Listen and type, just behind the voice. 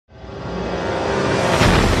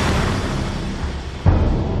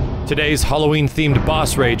Today's Halloween-themed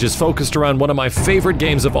boss rage is focused around one of my favorite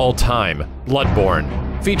games of all time,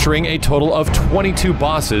 Bloodborne, featuring a total of 22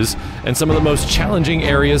 bosses and some of the most challenging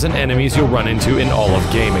areas and enemies you'll run into in all of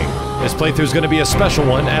gaming. This playthrough is going to be a special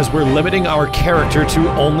one as we're limiting our character to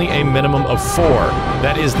only a minimum of 4.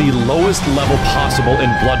 That is the lowest level possible in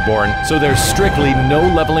Bloodborne, so there's strictly no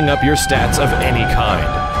leveling up your stats of any kind.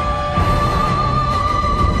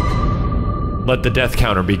 Let the death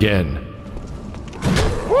counter begin.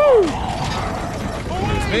 Woo!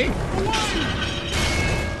 Excuse me?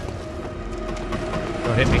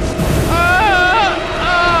 Don't hit me.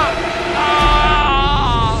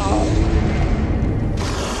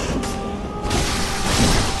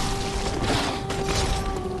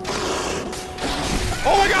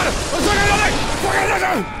 Oh my god! Let's look at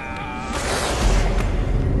nothing!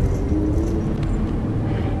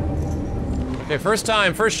 Okay, first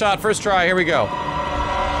time, first shot, first try, here we go.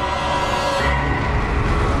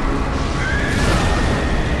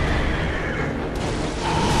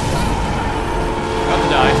 About to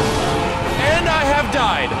die. And I have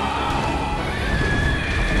died!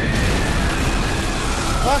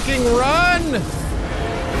 Fucking run!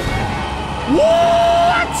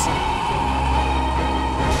 What?!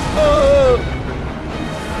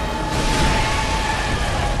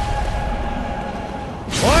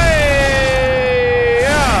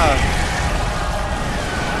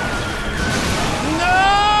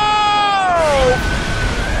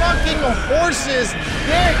 Horse's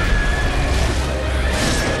dick!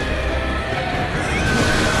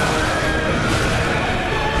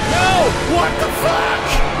 No! What the fuck?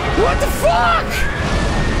 What the fuck?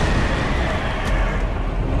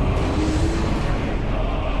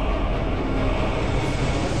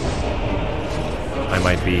 I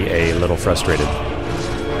might be a little frustrated.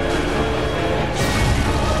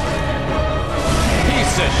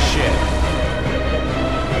 Piece of shit.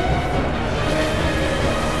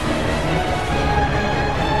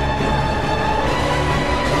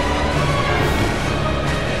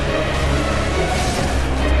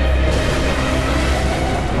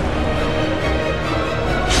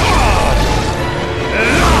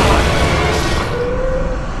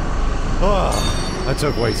 That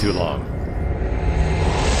took way too long.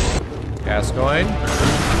 Gascoigne.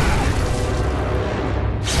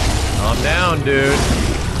 Calm down, dude.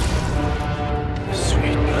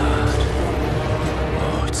 Sweet blood.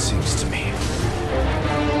 Oh, it sings to me.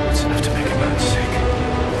 It's enough to make a man sick.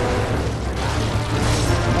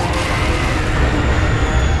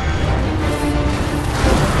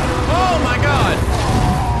 Oh my god!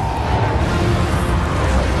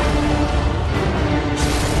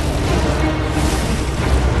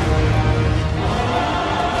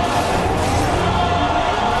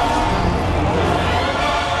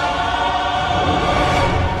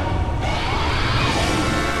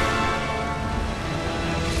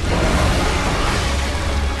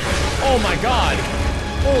 Oh my god!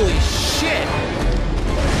 Holy shit!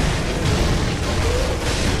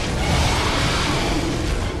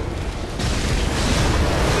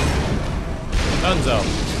 Dunzo.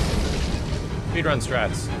 Speedrun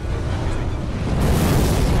strats.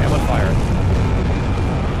 Okay, I'm on fire.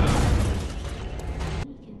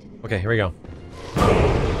 Okay, here we go.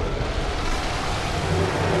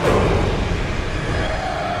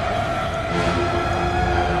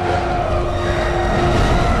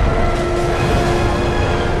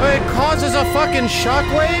 Causes a fucking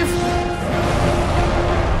shockwave?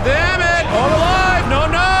 Damn it! Oh, I'm alive! No,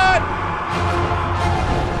 I'm not!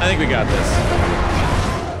 I think we got this.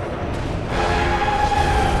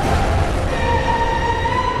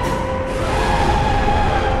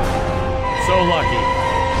 So lucky.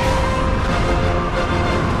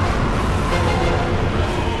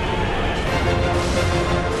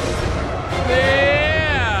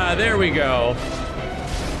 Yeah! There we go.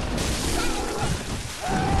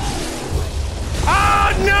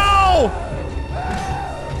 No!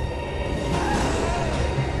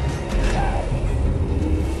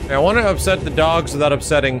 I want to upset the dogs without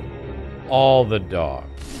upsetting all the dogs.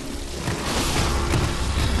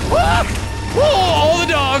 Ah! Oh, all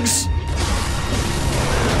the dogs!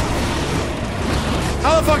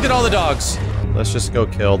 How the fuck did all the dogs? Let's just go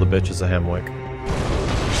kill the bitches of Hemwick.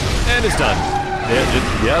 And it's done.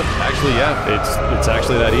 Yeah, actually, yeah, it's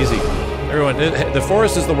actually that easy. Everyone, the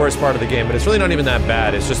forest is the worst part of the game, but it's really not even that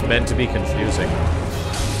bad. It's just meant to be confusing.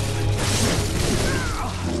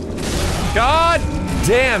 God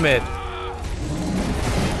damn it!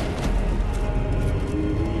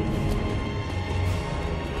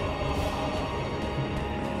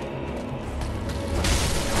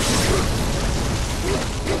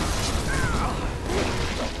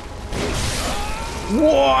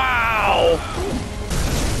 Wow!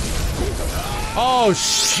 Oh,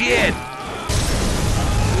 shit!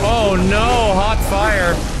 Oh no, hot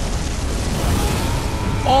fire.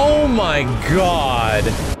 Oh my god.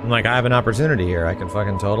 I'm like, I have an opportunity here. I can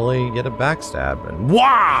fucking totally get a backstab. And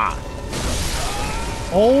wah!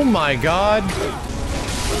 Oh my god.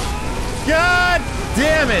 God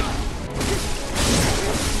damn it!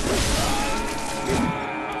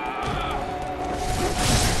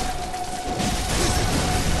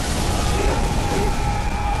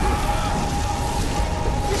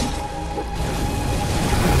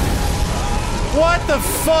 What the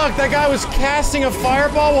fuck? That guy was casting a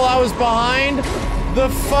fireball while I was behind the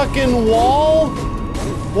fucking wall?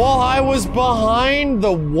 While I was behind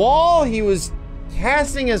the wall, he was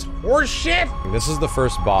casting his horse shit? This is the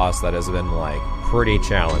first boss that has been, like, pretty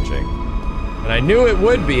challenging. And I knew it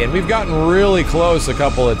would be, and we've gotten really close a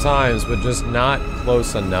couple of times, but just not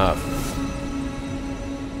close enough.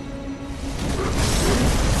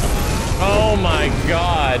 Oh my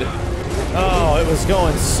god. Oh, it was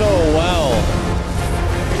going so well.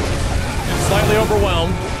 Slightly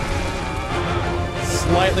overwhelmed.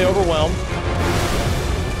 Slightly overwhelmed.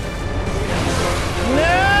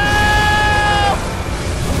 No!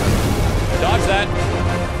 Dodge that.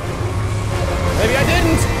 Maybe I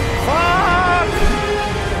didn't. Fuck!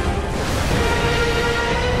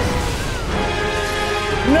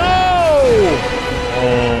 No!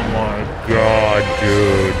 Oh my god,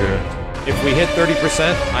 dude. If we hit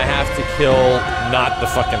 30%, I have to kill not the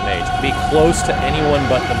fucking mage. Be close to anyone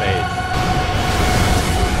but the mage.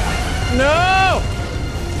 No!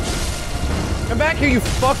 Come back here, you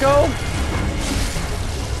fucko!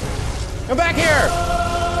 Come back here!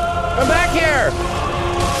 Come back here!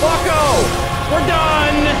 Fucko! We're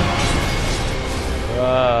done!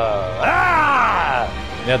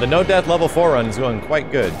 Yeah, the no-death level 4 run is going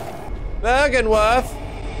quite good. Bergenworth!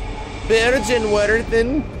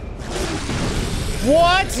 Bergenworthen!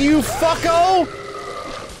 What, you fucko?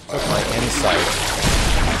 Took my insight.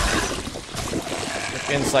 Which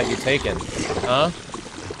insight you taking? Huh?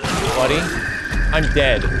 Buddy? I'm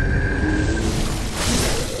dead.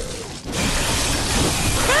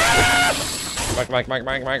 Come on! Come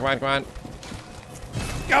on!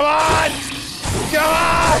 Come on! Come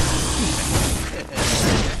on!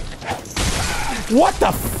 What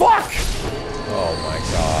the fuck? Oh my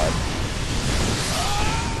god.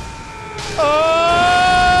 Oh!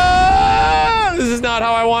 This is not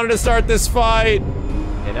how I wanted to start this fight.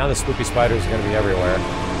 And now the spooky spiders are gonna be everywhere.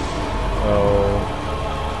 So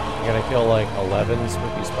I'm gonna kill like 11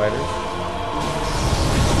 spooky spiders.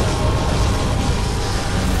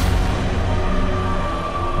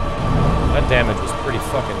 That damage was pretty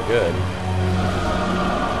fucking good.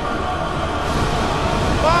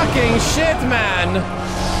 Fucking shit, man!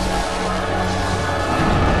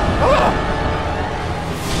 Oh!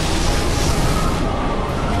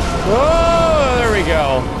 Oh, there we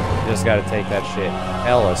go. Just gotta take that shit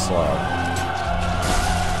hella slow.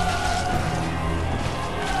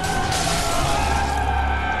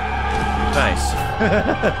 Nice.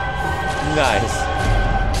 Nice.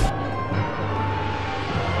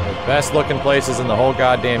 The best looking places in the whole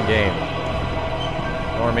goddamn game.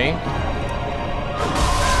 Ignore me.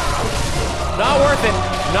 Not worth it.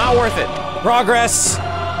 Not worth it. Progress.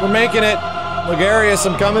 We're making it. Ligarius,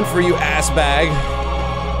 I'm coming for you, ass bag.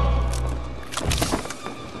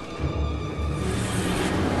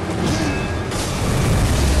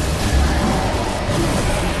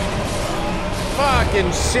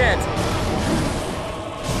 Fucking shit.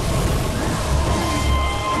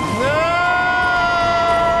 No!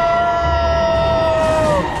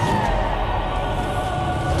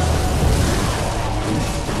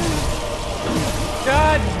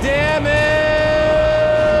 God damn it!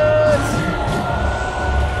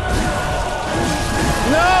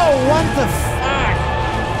 No! What the fuck?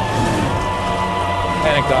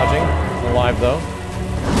 Panic dodging. Alive though.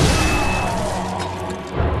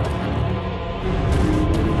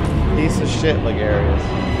 Piece of shit, Ligarius.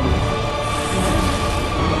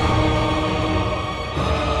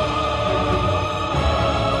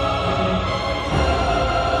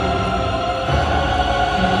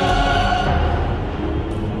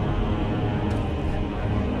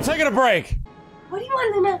 Taking a break. What do you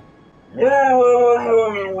want, Luna?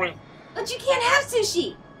 But you can't have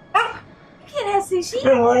sushi. You can't have sushi.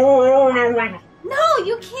 No,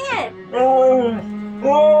 you can't.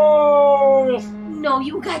 No,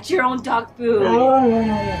 you got your own dog food.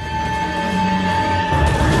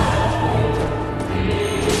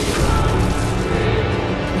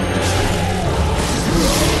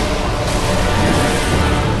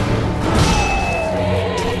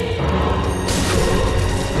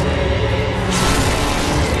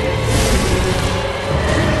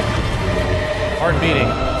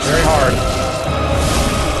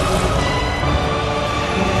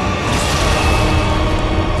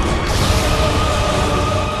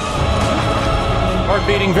 heart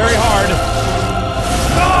beating very hard.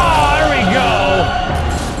 Oh, there we go!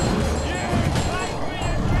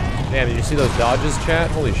 Damn, did you see those dodges, chat?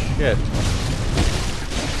 Holy shit.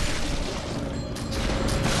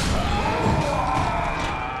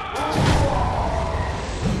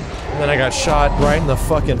 And then I got shot right in the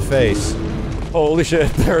fucking face. Holy shit,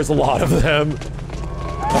 there's a lot of them.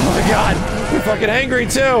 Oh my god, they're fucking angry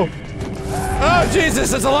too! Oh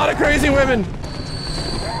Jesus, there's a lot of crazy women!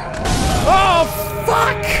 Oh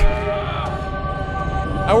fuck!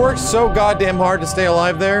 I worked so goddamn hard to stay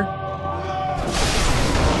alive there.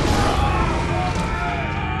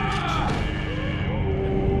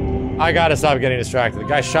 I gotta stop getting distracted. The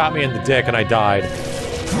guy shot me in the dick and I died.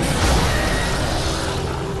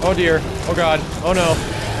 Oh dear. Oh god. Oh no.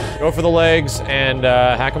 Go for the legs and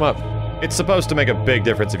hack him up. It's supposed to make a big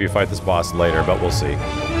difference if you fight this boss later, but we'll see.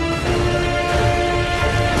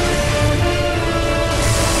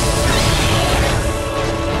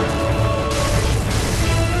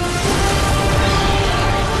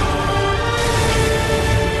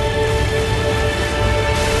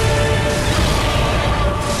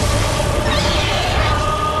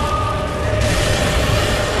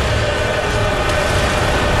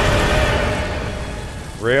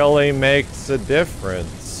 Really makes a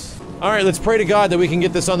difference. Alright, let's pray to God that we can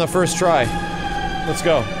get this on the first try. Let's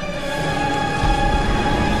go.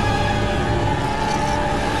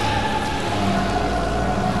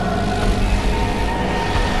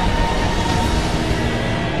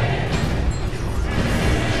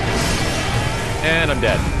 And I'm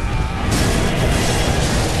dead.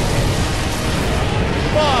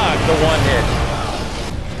 Fuck, the one hit.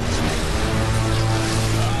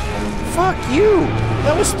 Fuck you!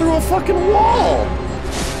 That was through a fucking wall!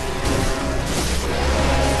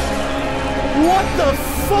 What the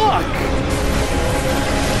fuck?!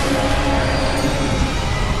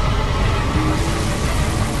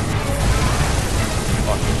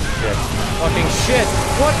 Fucking shit. Fucking shit!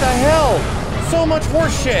 What the hell?! So much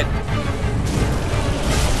horse shit!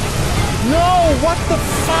 No! What the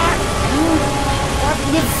fuck?! Dude? What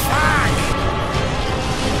the fuck?!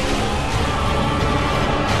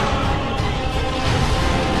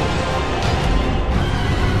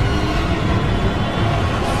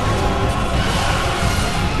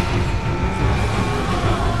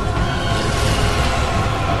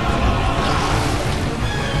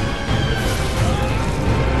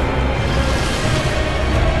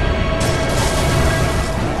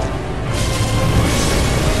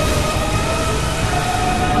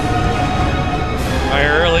 I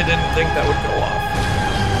really didn't think that would go off.